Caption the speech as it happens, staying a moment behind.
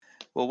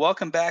Well,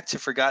 welcome back to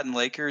Forgotten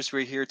Lakers.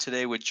 We're here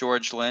today with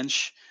George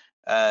Lynch.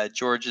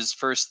 George's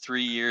first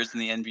 3 years in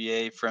the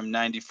NBA from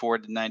 94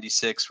 to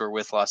 96 were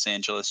with Los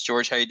Angeles.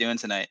 George, how are you doing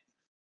tonight?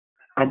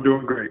 I'm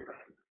doing great.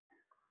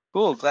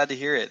 Cool. Glad to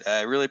hear it.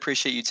 I really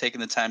appreciate you taking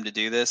the time to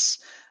do this.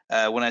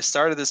 When I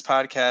started this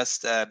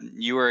podcast,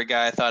 you were a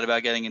guy I thought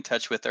about getting in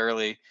touch with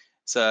early.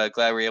 So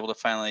glad we are able to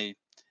finally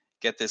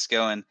get this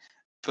going.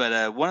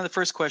 But one of the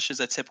first questions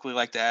I typically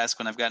like to ask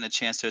when I've gotten a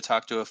chance to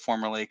talk to a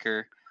former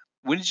Laker,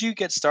 when did you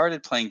get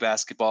started playing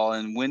basketball,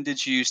 and when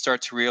did you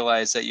start to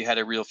realize that you had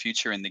a real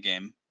future in the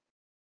game?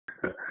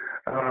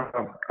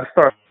 I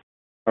started.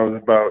 I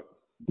was about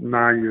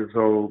 9 years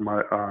old.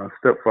 My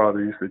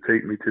stepfather used to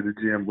take me to the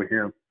gym with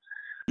him,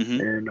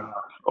 Hmm. and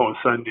on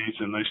Sundays,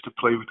 and I used to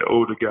play with the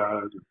older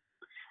guys.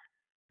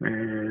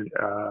 And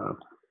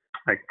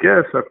I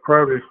guess I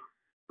probably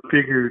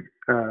figured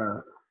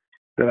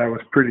that I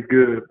was pretty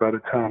good by the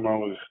time I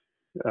was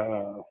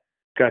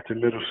got to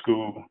middle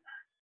school.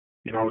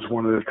 I was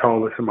one of the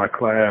tallest in my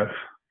class.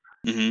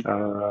 Hmm.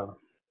 Uh,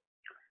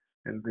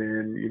 And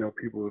then,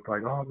 people were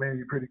like, oh man,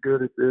 you're pretty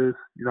good at this.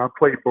 I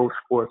played both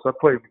sports. I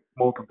played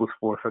multiple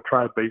sports. I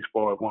tried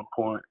baseball at one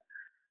point,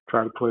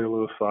 tried to play a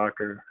little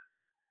soccer.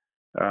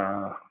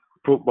 Uh,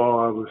 football,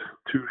 I was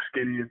too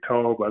skinny and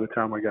tall by the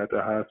time I got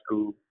to high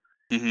school.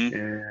 Hmm.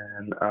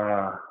 And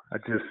I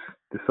just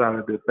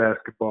decided that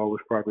basketball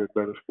was probably a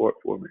better sport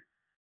for me.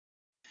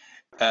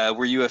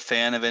 Were you a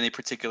fan of any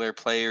particular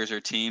players or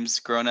teams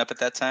growing up at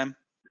that time?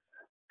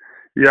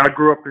 Yeah, I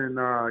grew up in,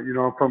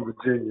 I'm from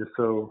Virginia,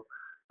 so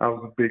I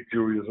was a big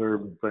Julius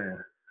Erving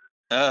fan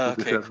Oh,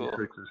 with the okay, cool.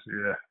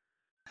 76ers.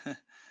 Yeah.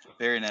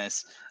 Very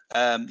nice.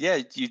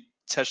 Yeah, you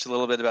touched a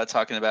little bit about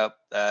talking about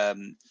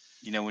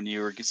when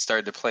you were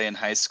started to play in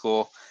high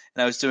school,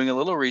 and I was doing a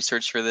little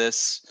research for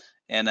this,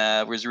 and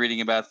was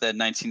reading about the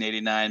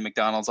 1989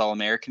 McDonald's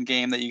All-American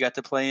game that you got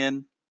to play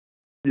in,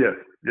 Yes,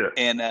 yes.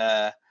 and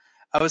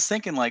I was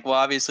thinking like, well,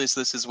 obviously,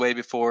 so this is way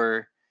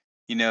before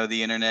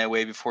the internet,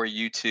 way before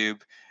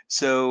YouTube.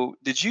 So,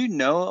 did you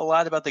know a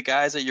lot about the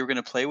guys that you were going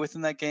to play with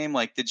in that game?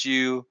 Like, did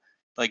you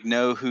like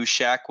know who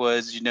Shaq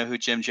was? Did you know who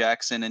Jim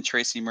Jackson and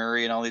Tracy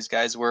Murray and all these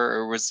guys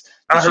were, or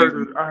I did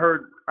heard, you?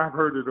 I've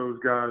heard of those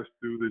guys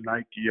through the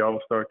Nike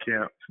All Star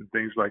camps and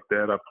things like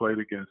that. I played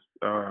against,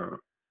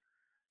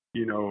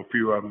 a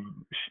few of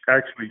them.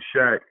 Actually,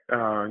 Shaq,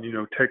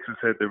 Texas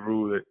had the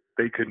rule that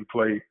they couldn't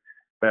play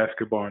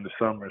basketball in the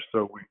summer,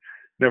 so we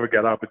never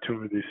got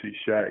opportunity to see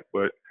Shaq.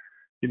 But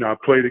I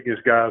played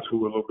against guys who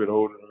were a little bit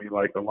older than me,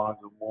 like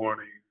Alonzo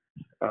Mourning.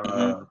 Hmm.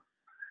 Uh,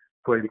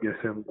 Played against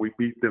him. We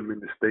beat them in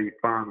the state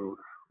finals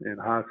in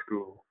high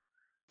school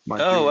my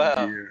Oh junior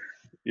wow. year.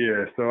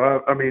 Yeah,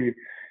 so I mean,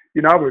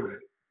 I was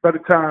by the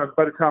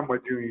time my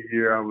junior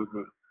year, I was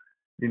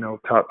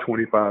a top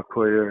 25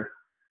 player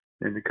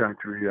in the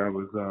country. I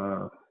was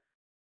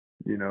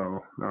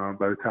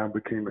by the time I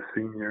became a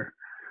senior,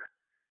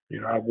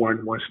 I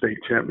won one state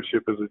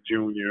championship as a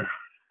junior.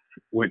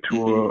 Went to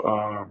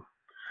Hmm.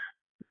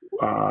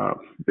 uh,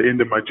 the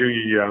end of my junior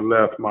year, I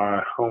left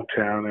my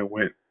hometown and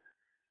went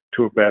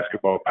to a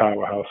basketball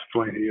powerhouse,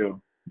 Flint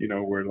Hill.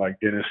 Where like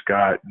Dennis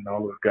Scott and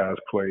all those guys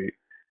played.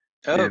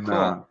 Oh And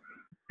cool.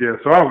 yeah,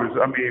 so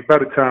I mean, by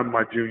the time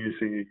my junior,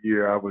 senior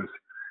year, I was,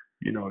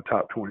 a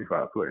top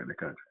 25 player in the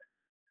country.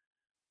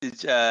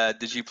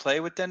 Did you play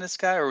with Dennis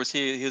Scott, or was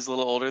he was a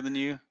little older than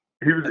you?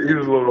 I He was think. a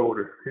little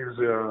older. He was,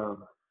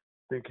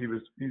 I think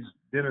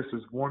Dennis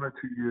is 1 or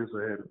 2 years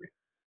ahead of me.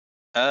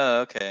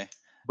 Oh, okay.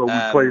 But we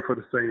Um, played for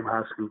the same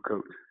high school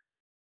coach.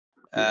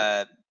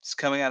 Yeah. Just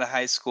coming out of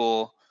high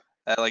school,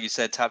 like you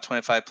said, top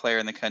 25 player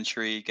in the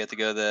country, get to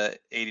go to the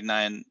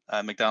 89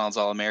 McDonald's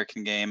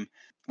All-American game.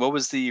 What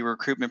was the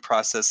recruitment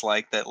process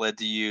like that led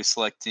to you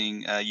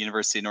selecting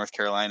University of North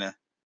Carolina?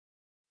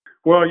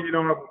 Well,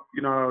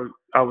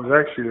 I was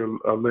actually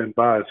a Lynn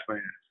Bias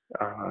fan.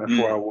 That's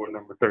why I Mm, wore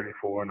number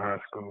 34 in high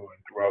school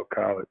and throughout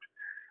college.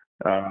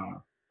 Uh,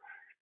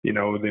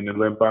 then the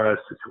Lynn Bias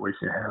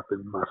situation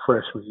happened my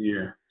freshman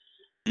year,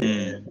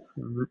 mm.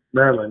 and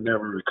Maryland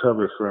never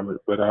recovered from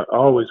it. But I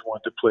always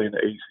wanted to play in the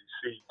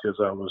ACC because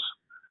I was,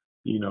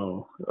 you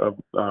know,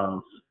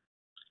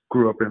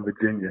 grew up in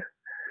Virginia,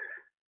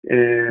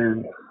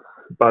 and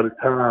by the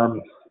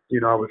time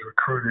I was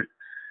recruited,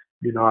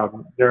 I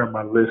narrowed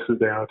my list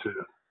down to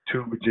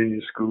two Virginia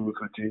schools: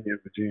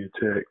 Virginia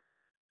Tech,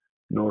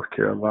 North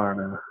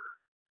Carolina,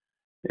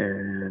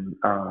 and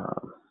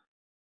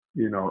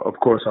of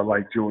course, I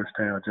like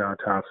Georgetown, John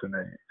Thompson,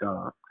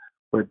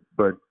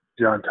 but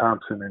John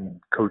Thompson and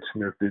Coach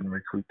Smith didn't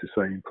recruit the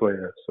same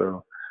player,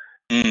 so.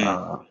 Mm.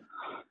 Uh,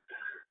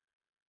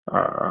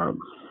 Um,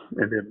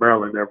 and then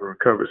Maryland never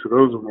recovered. So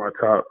those are my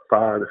top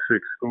 5 to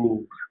 6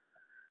 schools.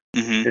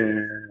 Hmm.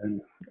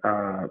 And,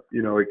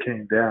 it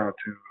came down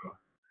to,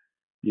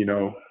 you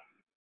know,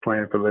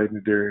 playing for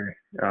legendary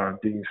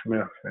Dean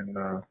Smith and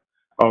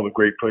all the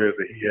great players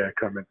that he had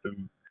coming through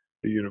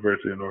the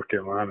University of North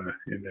Carolina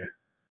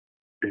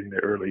in the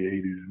early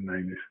 80s and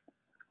 90s.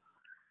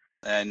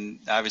 And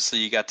obviously,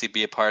 you got to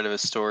be a part of a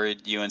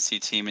storied UNC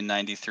team in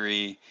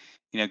 '93.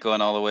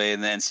 going all the way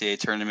in the NCAA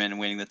tournament and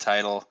winning the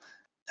title.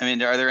 I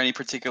mean, are there any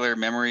particular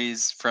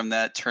memories from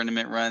that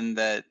tournament run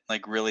that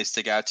like really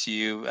stick out to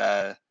you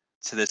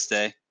to this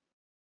day?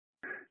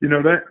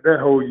 That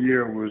whole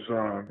year was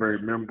very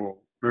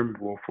memorable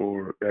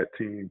for that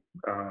team.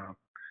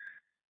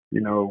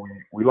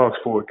 We lost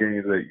 4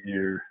 games that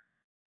year,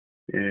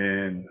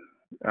 and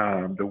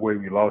the way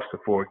we lost the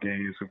 4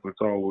 games, it was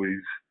always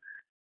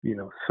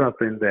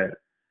something that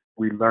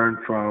we learned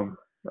from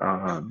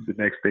the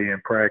next day in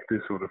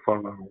practice or the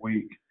following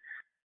week.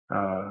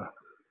 Uh,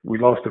 we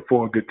lost to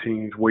 4 good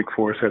teams. Wake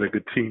Forest had a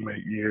good team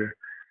that year.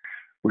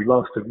 We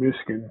lost to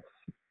Michigan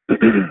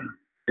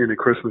in the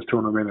Christmas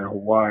tournament in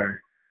Hawaii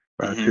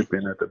by Mm-hmm. chip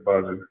in at the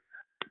buzzer.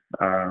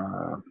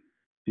 Uh,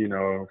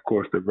 of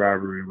course, the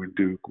rivalry with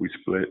Duke, we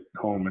split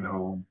home and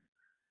home,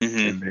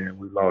 Mm-hmm. and then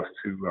we lost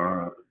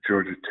to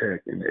Georgia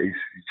Tech in the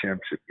ACC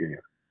championship game.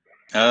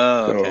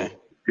 Oh, okay.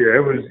 So yeah,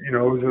 it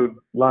was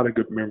a lot of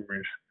good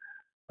memories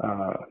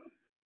uh,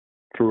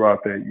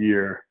 throughout that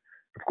year.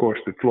 Of course,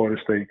 the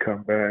Florida State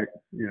comeback.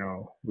 We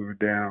were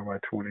down by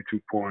 22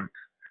 points,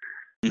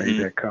 made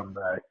Mm-hmm. that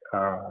comeback.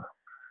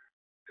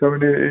 So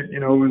it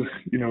was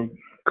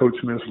Coach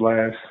Smith's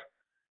last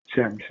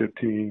championship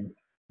team.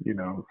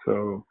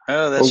 So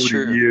Oh, that's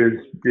true. over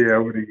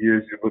the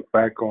years, you look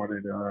back on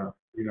it.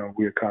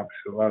 We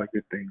accomplished a lot of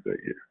good things that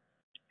year.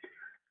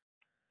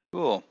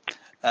 Cool.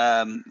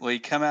 Well, you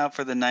come out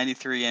for the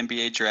 93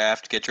 NBA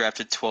draft, get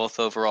drafted 12th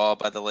overall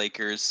by the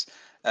Lakers.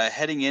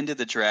 Heading into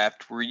the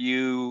draft, were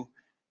you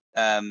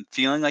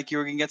feeling like you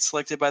were going to get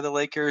selected by the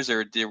Lakers,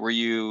 or were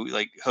you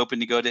like hoping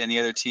to go to any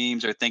other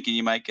teams or thinking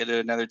you might get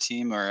another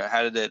team, or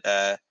how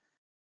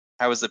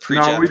was the No,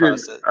 pre-draft we didn't.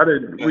 process? I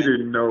didn't. Go We ahead.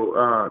 didn't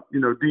know.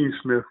 Dean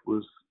Smith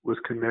was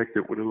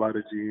connected with a lot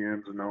of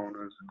GMs and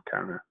owners, and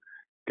kind of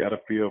got a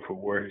feel for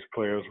where his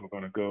players were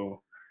going to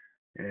go.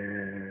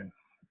 And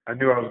I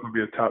knew I was going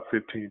to be a top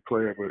 15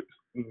 player, but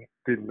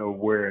didn't know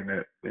where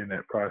in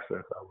that process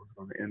I was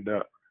going to end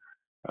up.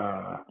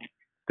 I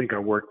think I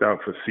worked out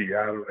for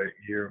Seattle that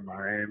year,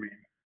 Miami,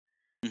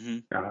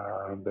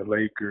 Mm-hmm. the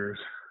Lakers,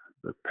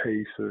 the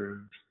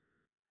Pacers,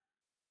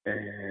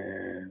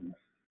 and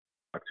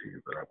a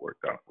team that I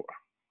worked out for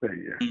that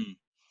year.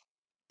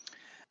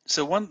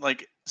 So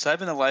I've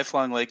been a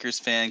lifelong Lakers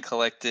fan,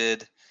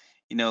 collected,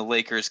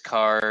 Lakers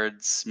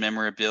cards,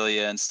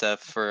 memorabilia and stuff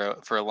for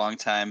a long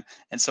time.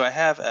 And so I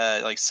have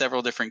like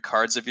several different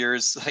cards of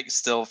yours, like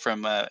still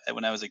from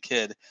when I was a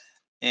kid.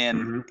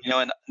 And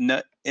Mm-hmm.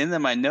 in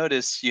them I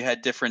noticed you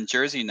had different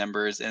jersey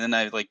numbers, and then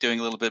I like doing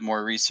a little bit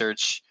more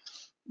research.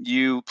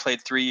 You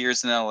played 3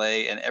 years in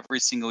LA, and every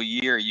single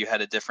year you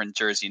had a different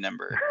jersey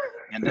number.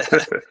 And,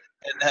 so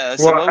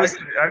Well, what was the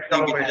actually, I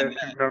thing only behind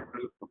had 2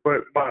 numbers,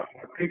 but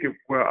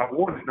I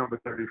wanted number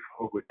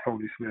 34, but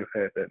Tony Smith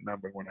had that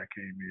number when I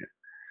came that? in,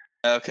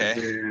 and Okay.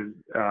 then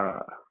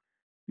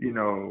you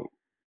know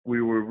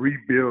we were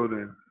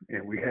rebuilding,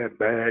 and we had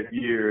bad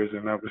years,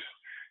 and I was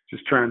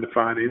just trying to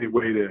find any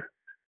way to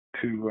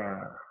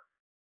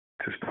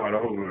start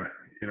over.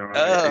 I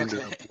Oh, ended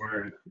okay. up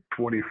wearing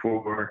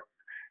 24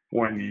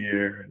 1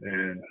 year,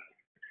 and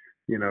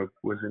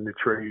was in the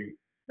trade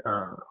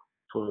uh,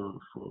 for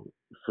for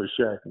for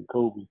Shaq and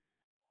Kobe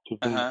to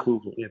Uh-huh.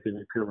 Vancouver,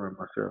 Anthony Taylor and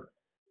myself.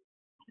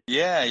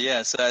 Yeah,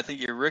 yeah. So I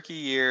think your rookie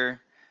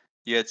year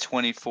you had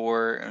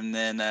 24, and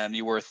then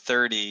you were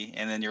 30,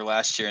 and then your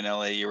last year in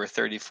LA you were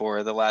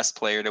 34, the last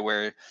player to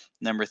wear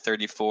number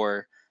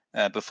 34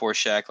 before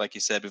Shaq, like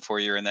you said, before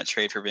you were in that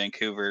trade for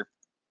Vancouver.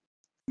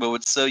 But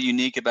what's so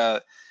unique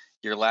about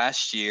your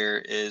last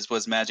year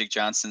was Magic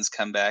Johnson's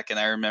comeback. And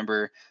I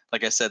remember,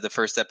 like I said, the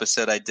first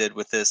episode I did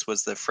with this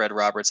was the Fred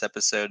Roberts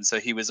episode. And so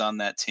he was on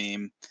that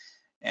team.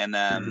 And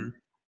Hmm.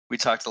 we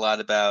talked a lot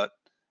about,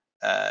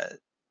 uh,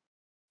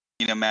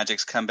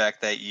 Magic's comeback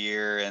that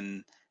year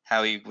and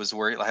how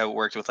how it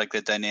worked with like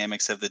the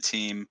dynamics of the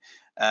team.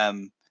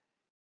 Um,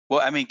 well,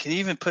 I mean, can you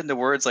even put into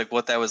words like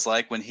what that was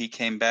like when he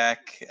came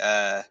back?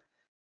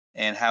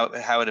 And how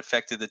it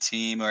affected the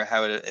team, or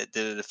how did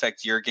it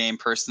affect your game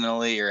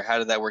personally, or how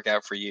did that work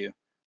out for you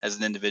as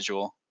an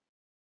individual?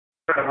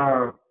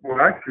 Well,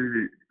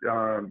 actually,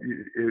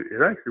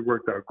 it actually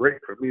worked out great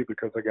for me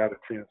because I got a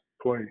chance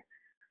to play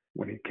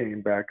when he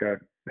came back. I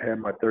had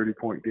my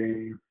 30-point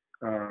game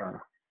uh,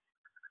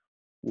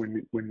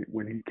 when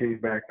he came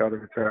back out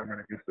of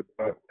retirement against the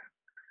Bucks,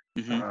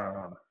 Hmm.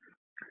 uh,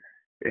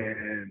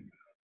 and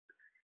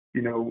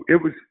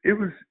it was it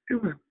was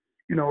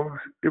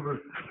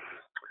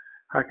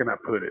how can I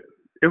put it?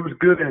 It was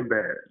good and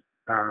bad.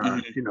 Hmm.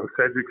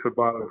 Cedric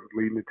Sabalas was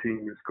leading the team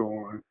in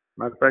scoring.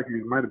 Matter of fact, he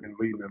might have been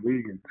leading the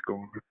league in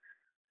scoring.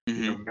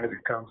 Hmm.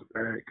 Magic comes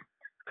back,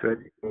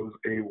 Cedric goes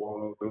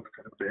AWOL, goes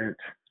to the bench.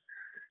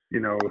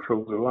 So it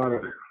was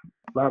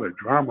a lot of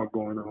drama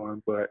going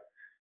on. But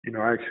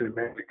actually,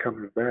 Magic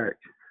coming back,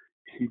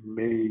 he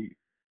made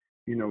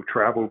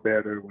travel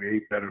better. We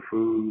ate better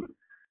food.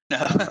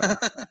 Uh,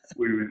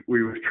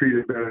 we was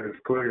treated better as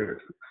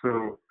players.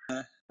 So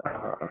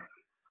uh,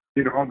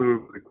 although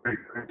it was a great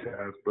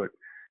franchise, but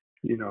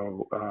you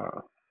know,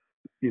 uh,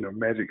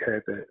 Magic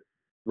had that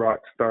rock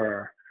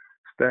star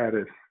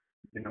status,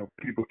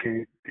 people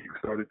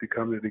started to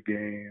come to the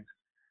games.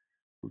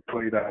 We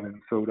played out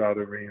in sold out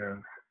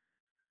arenas,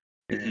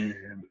 Mm-hmm.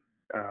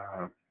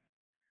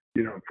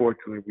 and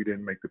unfortunately we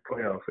didn't make the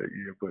playoffs that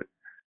year, but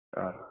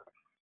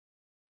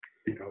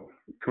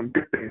some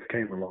good things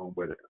came along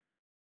with it.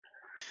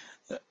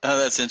 Oh,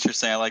 that's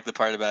interesting. I like the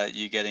part about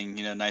you getting,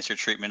 nicer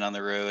treatment on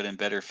the road and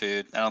better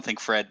food. I don't think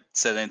Fred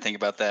said anything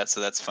about that, so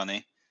that's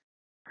funny.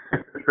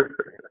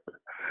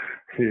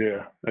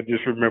 Yeah, I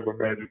just remember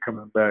Magic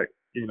coming back,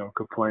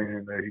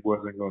 complaining that he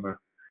wasn't gonna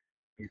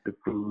eat the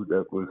food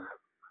that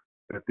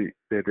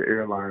the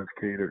airlines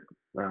catered.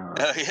 Oh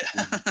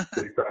yeah.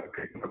 They started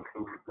picking up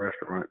food from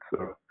restaurants,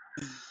 so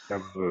that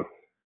was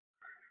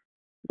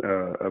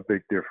a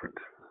big difference.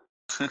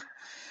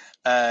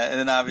 And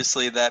then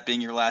obviously that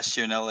being your last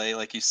year in LA,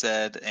 like you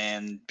said,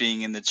 and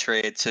being in the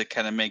trade to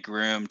kind of make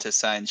room to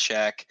sign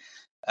Shaq,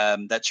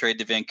 that trade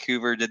to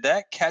Vancouver, did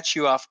that catch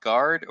you off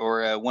guard?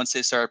 Or once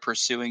they started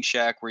pursuing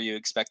Shaq, were you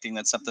expecting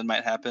that something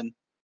might happen?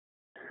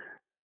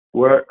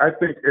 Well, I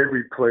think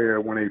every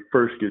player when they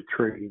first get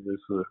traded,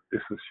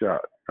 it's a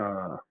shot.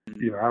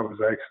 I was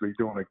actually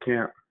doing a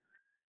camp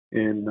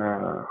in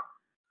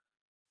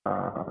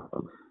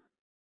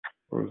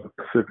what was it,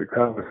 Pacific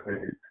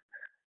Palisades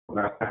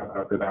when I found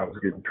out that I was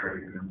getting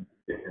traded,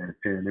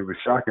 and it was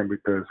shocking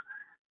because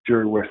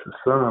Jerry West's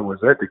son was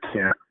at the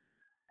camp,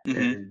 Mm-hmm.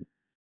 and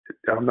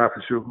I'm not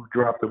for sure who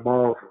dropped them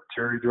off.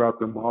 Jerry dropped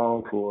them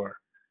off, or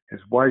his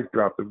wife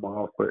dropped them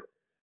off, but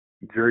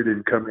Jerry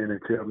didn't come in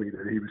and tell me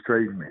that he was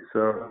trading me. So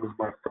that was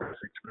my first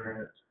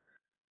experience,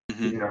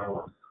 Mm-hmm.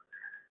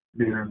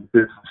 being in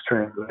business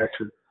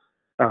transaction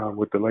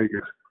with the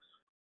Lakers.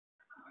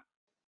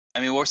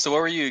 I mean, so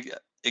what were you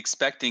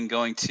expecting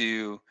going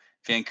to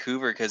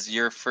Vancouver? Because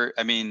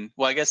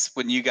I guess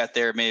when you got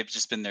there, it may have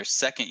just been their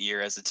second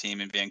year as a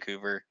team in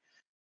Vancouver.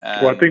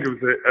 Well, I think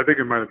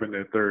it might have been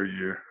their third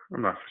year.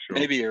 I'm not for sure.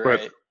 Maybe you're But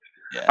right.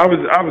 Yeah. I was,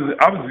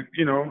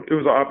 it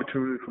was an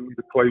opportunity for me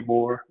to play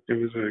more. It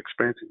was an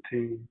expansion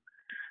team.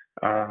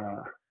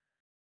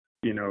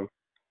 You know,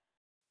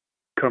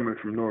 coming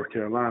from North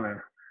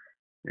Carolina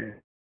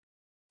and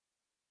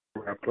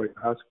where I played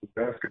high school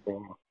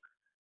basketball,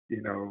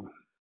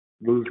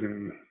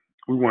 losing,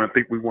 I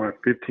think we won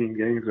 15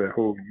 games that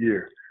whole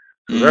year.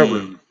 So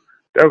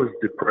that was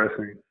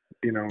depressing,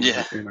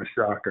 Yeah. and a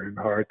shocker and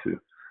hard to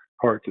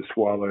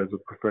swallow as a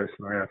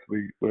professional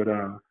athlete. But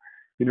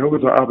it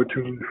was an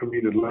opportunity for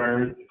me to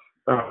learn,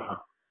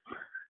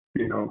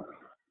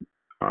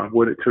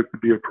 what it took to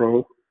be a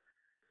pro.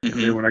 And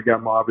then when I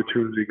got my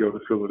opportunity to go to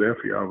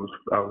Philadelphia, I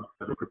was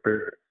better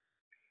prepared.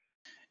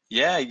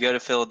 Yeah, you go to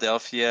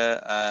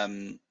Philadelphia,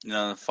 in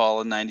the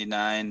fall of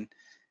 '99,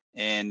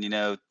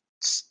 and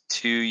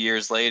 2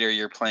 years later,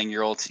 you're playing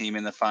your old team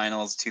in the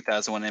finals,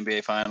 2001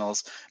 NBA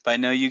Finals. But I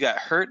know you got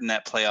hurt in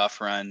that playoff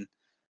run.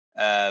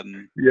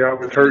 Yeah, I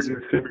was hurt in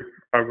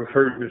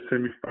the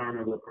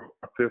semifinals. I broke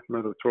my fifth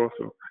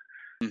metatarsal.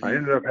 I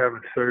ended up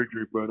having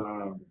surgery, but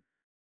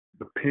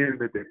the pin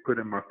that they put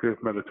in my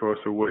fifth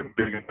metatarsal wasn't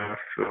big enough,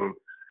 so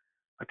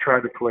I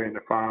tried to play in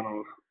the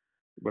finals,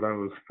 but I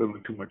was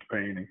feeling too much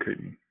pain and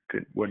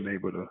wasn't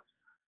able to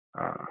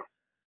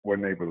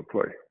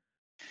play.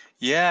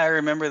 Yeah, I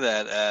remember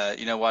that.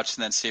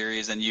 Watching that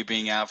series and you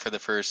being out for the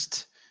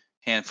first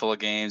handful of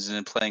games and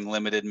then playing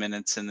limited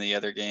minutes in the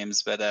other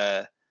games.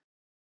 But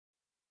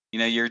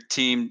your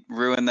team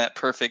ruined that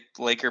perfect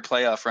Laker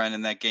playoff run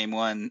in that game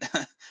one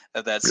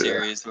of that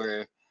series.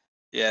 Where,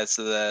 yeah,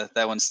 so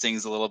that one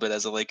stings a little bit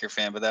as a Laker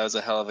fan. But that was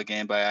a hell of a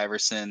game by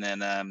Iverson,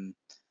 and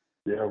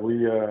yeah,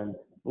 we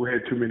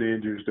had too many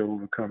injuries to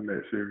overcome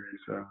that series.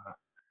 I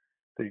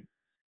think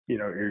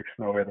Eric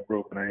Snow had a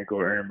broken ankle.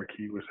 Aaron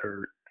McKee was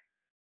hurt.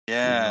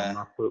 yeah.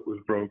 My foot was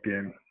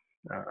broken.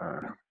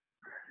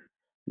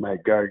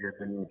 Mike Geiger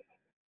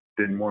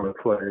didn't want to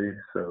play,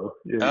 so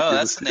it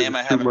That's a name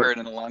was I too haven't much. heard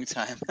in a long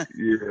time.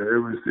 Yeah,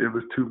 it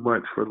was too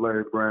much for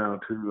Larry Brown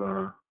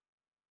to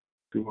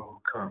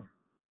overcome.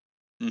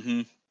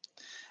 Mm-hmm.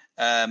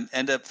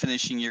 End up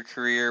finishing your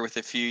career with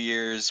a few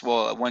years,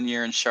 well, 1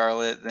 year in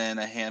Charlotte, then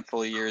a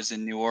handful of years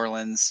in New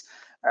Orleans.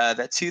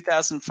 That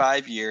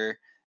 2005 year,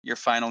 your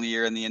final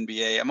year in the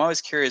NBA. I'm always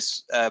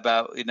curious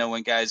about,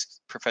 when guys'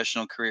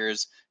 professional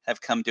careers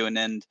have come to an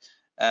end.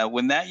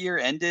 When that year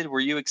ended, were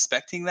you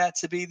expecting that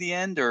to be the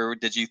end, or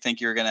did you think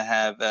you were going to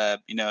have, a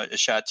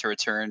shot to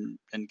return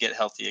and get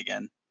healthy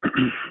again?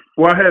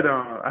 Well, I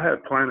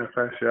had plantar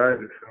fasciitis.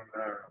 And,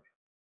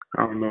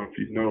 I don't know if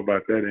you know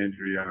about that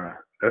injury.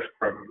 That's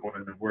probably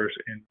one of the worst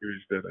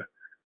injuries that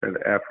an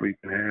athlete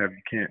can have.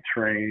 You can't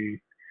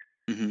train.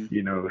 Mm-hmm.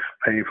 It's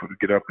painful to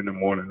get up in the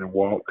morning and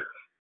walk.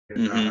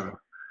 And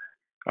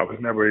I was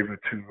never able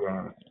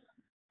to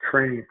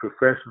train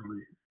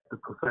professionally at the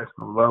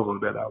professional level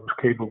that I was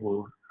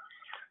capable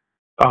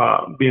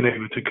of being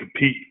able to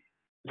compete.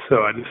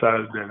 So I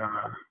decided that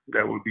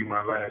that would be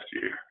my last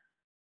year.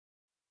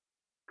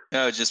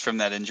 Oh, just from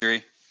that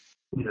injury?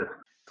 Yeah.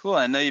 Cool.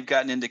 I know you've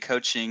gotten into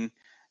coaching.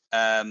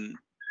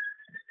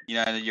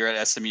 You're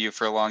at SMU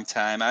for a long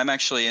time. I'm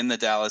actually in the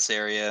Dallas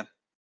area,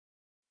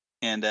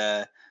 and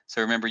So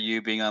I remember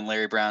you being on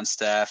Larry Brown's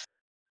staff.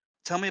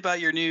 Tell me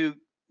about your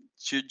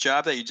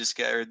job that you just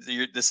got. Or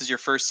this is your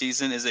first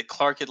season. Is it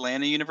Clark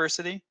Atlanta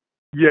University?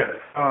 Yes.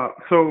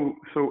 During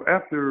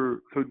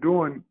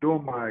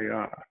my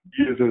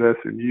years at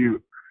SMU,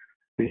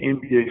 the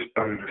NBA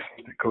started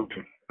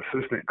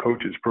assistant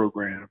coaches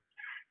program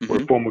where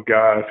Mm-hmm. former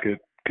guys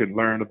could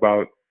learn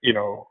about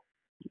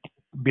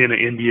being an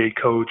NBA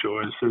coach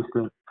or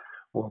assistant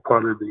or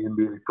part of the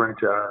NBA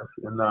franchise.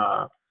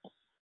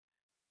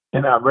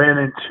 And I ran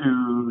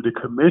into the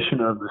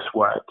commissioner of the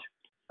SWAC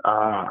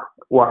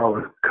while I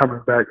was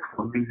coming back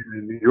from a meeting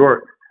in New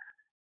York.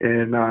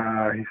 And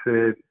he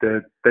said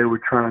that they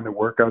were trying to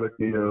work out a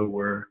deal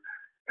where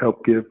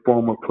help give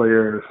former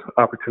players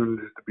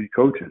opportunities to be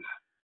coaches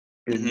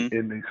Mm-hmm.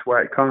 in the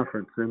SWAC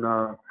conference. And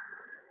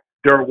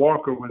Darrell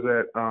Walker was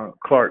at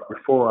Clark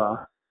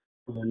before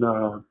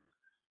and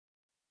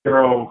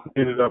Darrell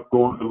ended up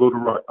going to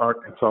Little Rock,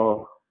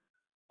 Arkansas,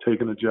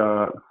 taking a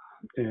job,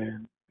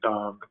 and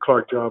the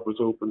Clark job was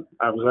open.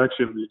 I was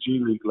actually in the G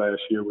League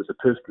last year with the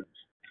Pistons,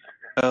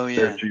 Oh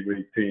their yeah. G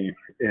League team,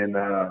 and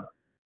the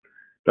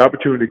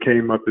opportunity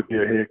came up to be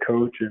a head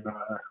coach, and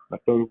I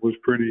thought it was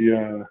pretty,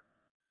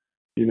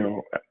 you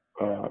know,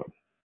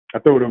 I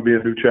thought it would be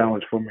a new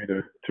challenge for me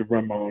to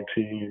run my own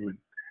team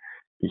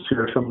and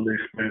share some of the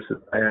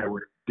experiences I had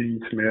with Dean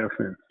Smith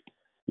and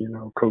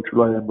Coach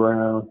Larry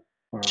Brown.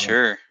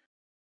 Sure.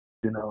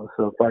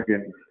 So if I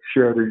can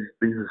share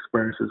these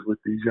experiences with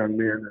these young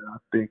men, then I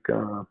think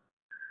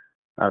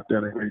I've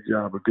done a great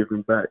job of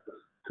giving back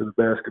to the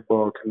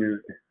basketball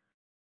community.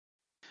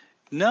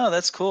 No,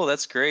 that's cool.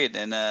 That's great.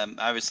 And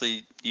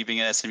obviously, you being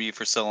at SMU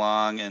for so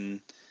long,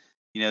 and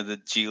the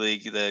G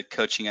League, the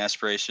coaching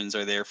aspirations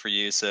are there for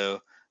you.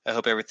 So I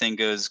hope everything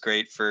goes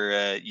great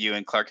for you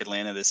and Clark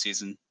Atlanta this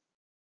season.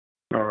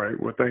 All right.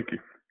 Well, thank you.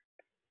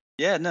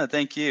 Yeah, no,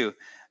 thank you.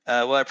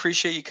 Well, I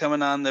appreciate you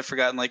coming on the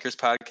Forgotten Lakers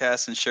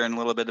podcast and sharing a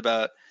little bit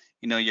about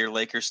your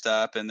Lakers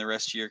stop and the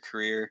rest of your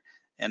career.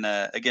 And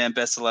again,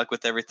 best of luck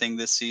with everything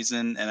this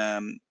season.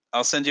 And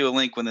I'll send you a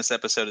link when this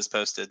episode is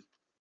posted.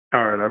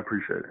 All right. I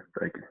appreciate it.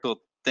 Thank you.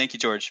 Cool. Thank you,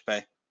 George.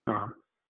 Bye.